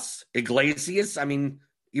 Rojas, Iglesias. I mean,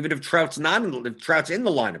 even if Trout's in the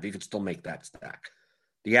lineup, you could still make that stack.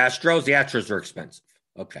 The Astros are expensive.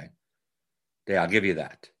 Okay. Yeah, I'll give you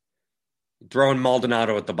that. Throw in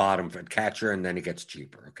Maldonado at the bottom for catcher, and then it gets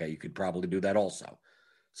cheaper. Okay, you could probably do that also.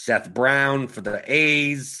 Seth Brown for the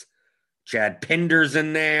A's. Chad Pinder's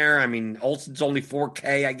in there. I mean, Olson's only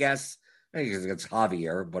 4K, I guess. I think it's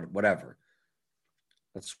Javier, but whatever.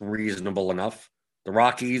 That's reasonable enough. The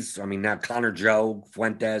Rockies, I mean, now Connor Joe,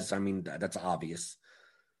 Fuentes, I mean, that's obvious.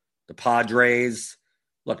 The Padres,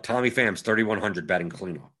 look, Tommy Pham's 3,100 batting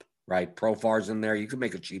cleanup, right? Profar's in there. You can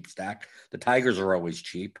make a cheap stack. The Tigers are always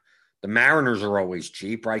cheap. The Mariners are always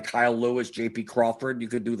cheap, right? Kyle Lewis, J.P. Crawford, you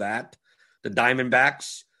could do that. The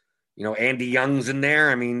Diamondbacks, Andy Young's in there.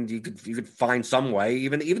 I mean, you could find some way.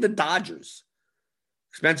 Even the Dodgers,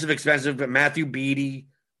 expensive. But Matthew Beatty,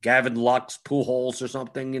 Gavin Lux, Pujols, or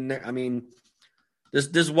something in there. I mean, this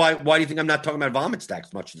is why. Why do you think I'm not talking about vomit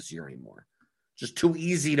stacks much this year anymore? Just too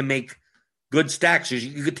easy to make good stacks.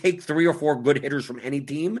 You could take 3 or 4 good hitters from any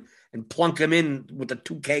team and plunk them in with a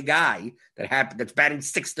 2K guy that's batting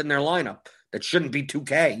sixth in their lineup that shouldn't be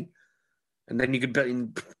 2K, and then you could bet.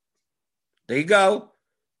 There you go,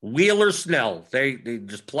 Wheeler, Snell. They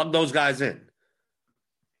just plug those guys in.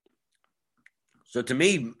 So to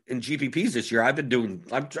me, in GPPs this year, I've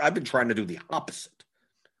been trying to do the opposite.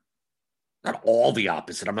 Not all the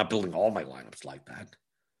opposite. I'm not building all my lineups like that.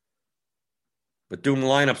 But doing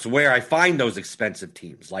lineups where I find those expensive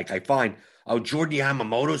teams. Like I find, Jordan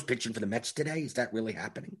Yamamoto's pitching for the Mets today. Is that really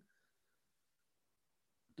happening?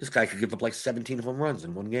 This guy could give up like 17 home runs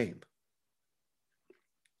in one game.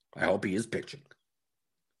 I hope he is pitching.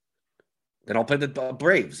 Then I'll play the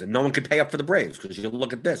Braves, and no one could pay up for the Braves because you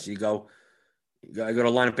look at this. I go to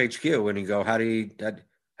lineup HQ, and you go, how do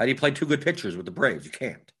you play 2 good pitchers with the Braves? You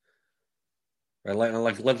can't. Right?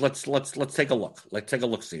 Let's take a look. Let's take a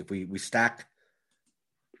look. See if we stack.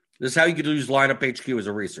 This is how you could use lineup HQ as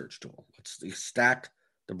a research tool. Let's stack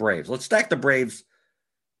the Braves. Let's stack the Braves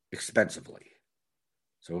expensively.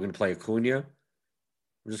 So we're going to play Acuna.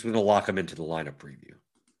 We're just going to lock them into the lineup preview.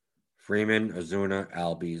 Freeman, Ozuna,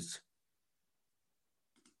 Albies,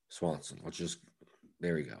 Swanson.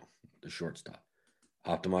 There we go. The shortstop.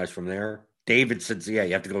 Optimize from there. Davidson's, you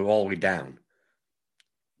have to go all the way down.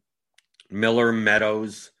 Miller,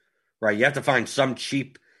 Meadows. Right, you have to find some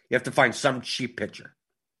cheap pitcher.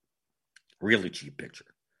 Really cheap pitcher.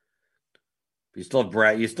 You still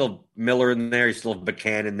have Miller in there. You still have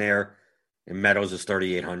McCann in there, and Meadows is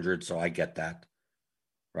 3,800. So I get that,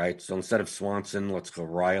 right? So instead of Swanson, let's go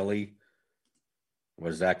Riley. What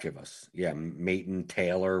does that give us? Yeah, Maton,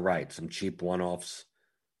 Taylor, right? Some cheap one-offs.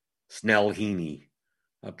 Snell, Heaney.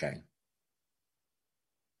 Okay.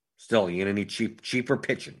 Still, you're gonna need cheaper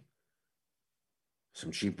pitching.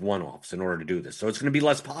 Some cheap one-offs in order to do this. So it's going to be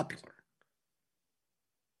less popular.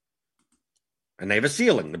 And they have a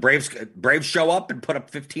ceiling. The Braves show up and put up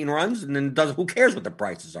 15 runs, and then who cares what the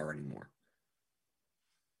prices are anymore?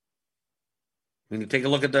 I mean, you take a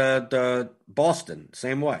look at the Boston,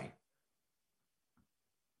 same way.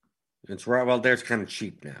 It's right. Well, there's kind of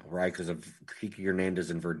cheap now, right? Because of Kiki Hernandez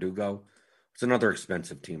and Verdugo. It's another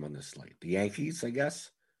expensive team on this slate. The Yankees, I guess.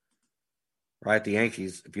 Right? The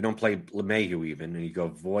Yankees, if you don't play LeMahieu even, and you go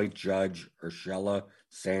Voit, Judge, Urshela,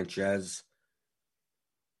 Sanchez.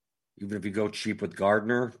 Even if you go cheap with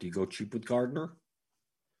Gardner, do you go cheap with Gardner?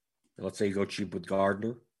 Let's say you go cheap with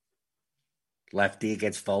Gardner. Lefty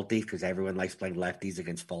against faulty, because everyone likes playing lefties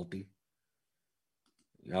against faulty.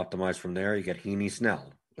 You optimize from there. You get Heaney,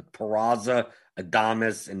 Snell with Peraza,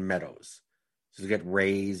 Adames, and Meadows. So you get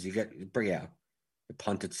Rays. You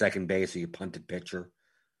punt at second base, or you punt at pitcher.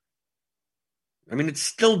 I mean, it's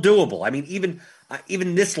still doable. I mean, even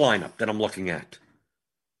this lineup that I'm looking at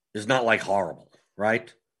is not like horrible,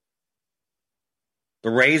 right? The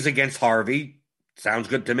Rays against Harvey sounds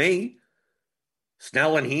good to me.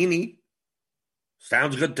 Snell and Heaney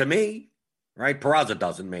sounds good to me, right? Peraza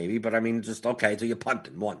doesn't maybe, but I mean, just okay. So you punt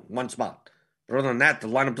in one spot. But other than that, the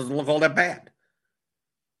lineup doesn't look all that bad.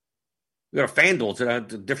 You got a FanDuel,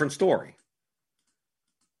 it's a different story.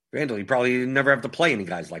 FanDuel, you probably never have to play any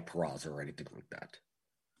guys like Peraza or anything like that.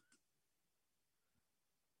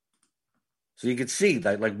 So you can see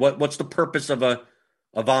that, like, what's the purpose of a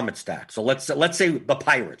vomit stack? So let's say the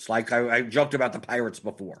Pirates. Like I joked about the Pirates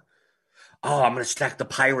before. Oh, I'm going to stack the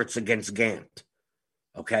Pirates against Gant.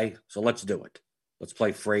 Okay, so let's do it. Let's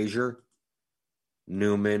play Frazier,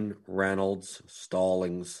 Newman, Reynolds,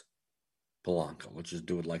 Stallings, Polanco. Let's just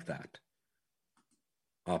do it like that.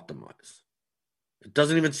 Optimize.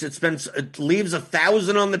 It leaves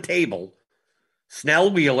 1,000 on the table.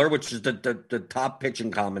 Snell, Wheeler, which is the top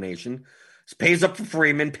pitching combination, pays up for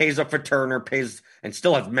Freeman, pays up for Turner, and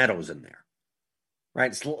still has Meadows in there.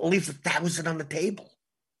 Right? It leaves 1,000 on the table.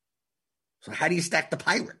 So how do you stack the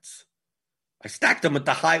Pirates? I stacked them with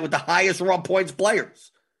the highest raw points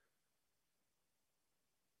players.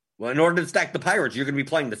 Well, in order to stack the Pirates, you're going to be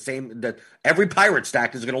playing the same. Every Pirate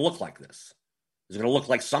stack is going to look like this. It's going to look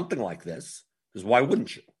like something like this. Because why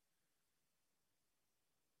wouldn't you?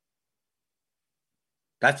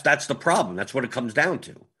 That's the problem. That's what it comes down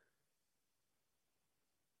to.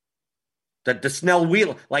 That the Snell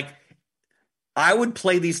Wheeler, like, I would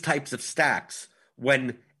play these types of stacks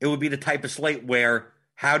when it would be the type of slate where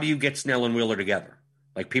how do you get Snell and Wheeler together?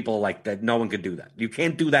 Like people like that, no one could do that. You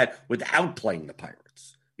can't do that without playing the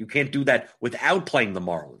Pirates. You can't do that without playing the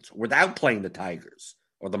Marlins, without playing the Tigers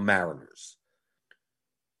or the Mariners.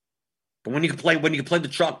 But when you can play the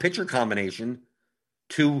chalk pitcher combination,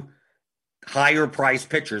 two higher price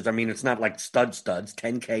pitchers. I mean, it's not like studs,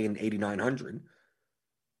 $10K and $8,900.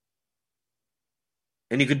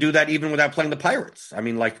 And you could do that even without playing the Pirates. I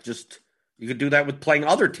mean, you could do that with playing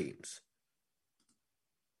other teams.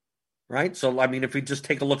 Right? So, I mean, if we just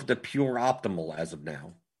take a look at the pure optimal as of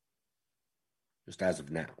now, just as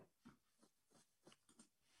of now.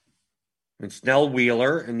 I mean, Snell,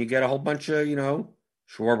 Wheeler, and you get a whole bunch of,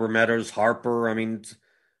 Schwarber, Meadows, Harper. I mean,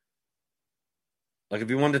 like if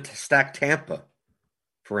you wanted to stack Tampa,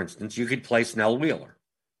 for instance, you could play Snell, Wheeler.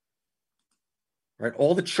 Right?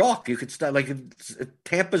 All the chalk you could start, like if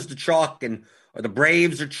Tampa's the chalk, or the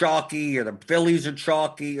Braves are chalky, or the Phillies are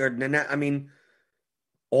chalky, I mean,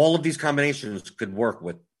 all of these combinations could work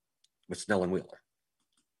with Snell and Wheeler.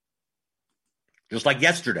 Just like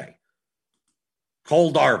yesterday,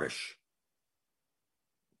 Cole Darvish.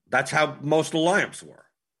 That's how most of the lineups were.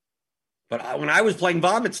 But when I was playing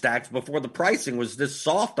vomit stacks before the pricing was this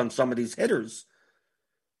soft on some of these hitters,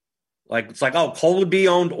 it's like, oh, Cole would be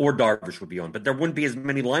owned or Darvish would be owned. But there wouldn't be as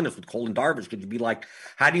many lineups with Cole and Darvish. Could you be like,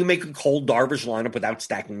 how do you make a Cole Darvish lineup without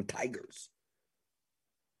stacking Tigers?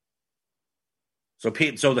 So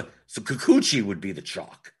Kikuchi would be the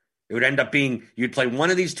chalk. It would end up being, you'd play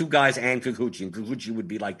one of these two guys and Kikuchi would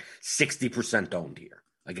be like 60% owned here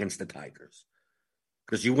against the Tigers.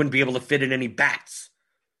 Because you wouldn't be able to fit in any bats.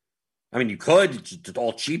 I mean, you could, it's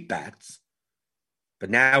all cheap bats. But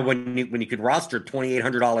now when you could roster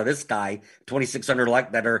 $2,800 this guy,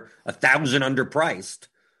 $2,600 that are $1,000 underpriced,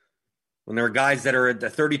 when there are guys that are at the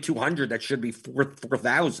 $3,200 that should be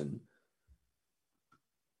 $4,000,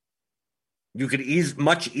 you could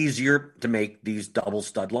much easier to make these double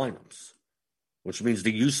stud lineups, which means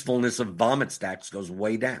the usefulness of vomit stacks goes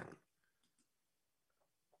way down.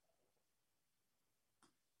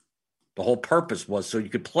 The whole purpose was so you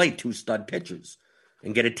could play two stud pitchers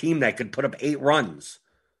and get a team that could put up 8 runs.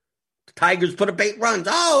 The Tigers put up 8 runs.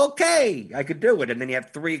 Oh, okay, I could do it. And then you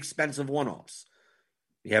have 3 expensive one-offs.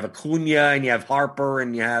 You have Acuna and you have Harper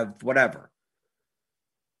and you have whatever.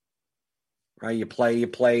 Right? You play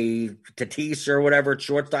Tatis or whatever at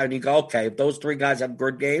shortstop, and you go, okay, if those 3 guys have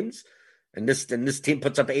good games, and this team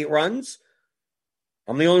puts up 8 runs,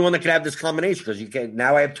 I'm the only one that could have this combination because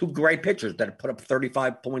now I have 2 great pitchers that have put up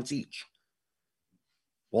 35 points each.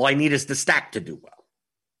 All I need is the stack to do well.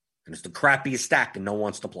 And it's the crappiest stack and no one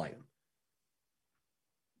wants to play him.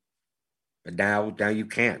 But now you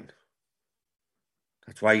can.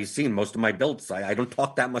 That's why you've seen most of my builds. I don't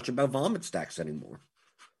talk that much about vomit stacks anymore.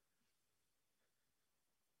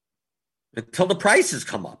 Until the prices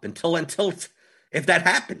come up. Until if that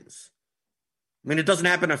happens. I mean, it doesn't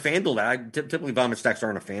happen on FanDuel. Typically, vomit stacks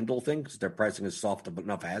aren't a FanDuel thing because their pricing is soft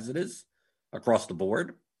enough as it is across the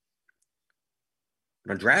board.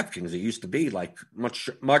 On DraftKings, it used to be like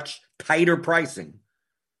much tighter pricing.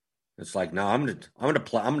 It's like, no, I'm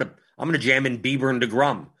gonna jam in Bieber and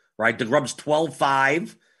DeGrom, right? DeGrom's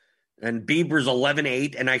 12.5 and Bieber's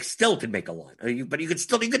 11.8, and I still could make a line. But you could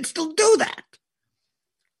still do that.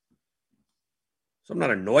 So I'm not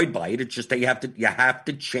annoyed by it. It's just that you have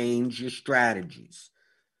to change your strategies.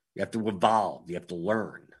 You have to evolve. You have to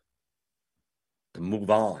learn to move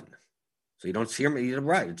on. So you don't see me. You're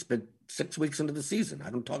right. It's been 6 weeks into the season.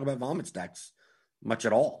 I don't talk about vomit stacks much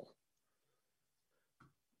at all.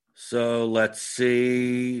 So let's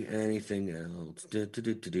see. Anything else? Through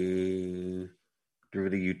the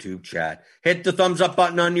YouTube chat. Hit the thumbs up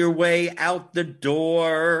button on your way out the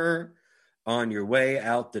door. On your way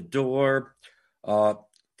out the door.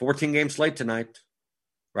 14-game slate tonight,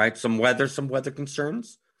 right? Some weather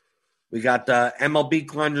concerns. We got MLB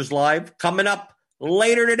Grinders Live coming up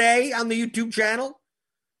later today on the YouTube channel.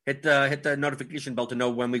 Hit the notification bell to know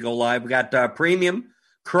when we go live. We got Premium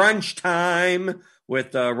Crunch Time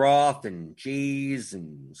with Roth and Cheese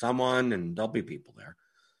and someone, and there'll be people there.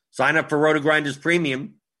 Sign up for Roto Grinders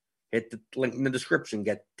Premium. Hit the link in the description.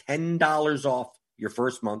 Get $10 off your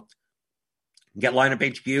first month. Get Lineup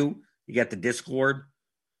HQ. You get the Discord.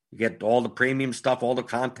 You get all the premium stuff, all the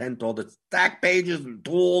content, all the stack pages and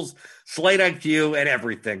tools, Slate IQ, and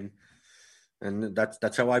everything. And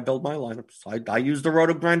that's how I build my lineups. I use the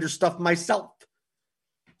Roto Grinder stuff myself.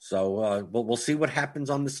 So we'll see what happens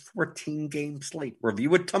on this 14-game slate.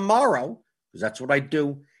 Review it tomorrow, because that's what I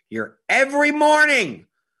do here every morning,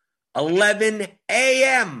 11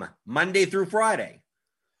 a.m., Monday through Friday,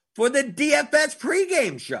 for the DFS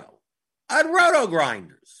pregame show. at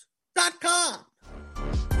rotogrinders.com.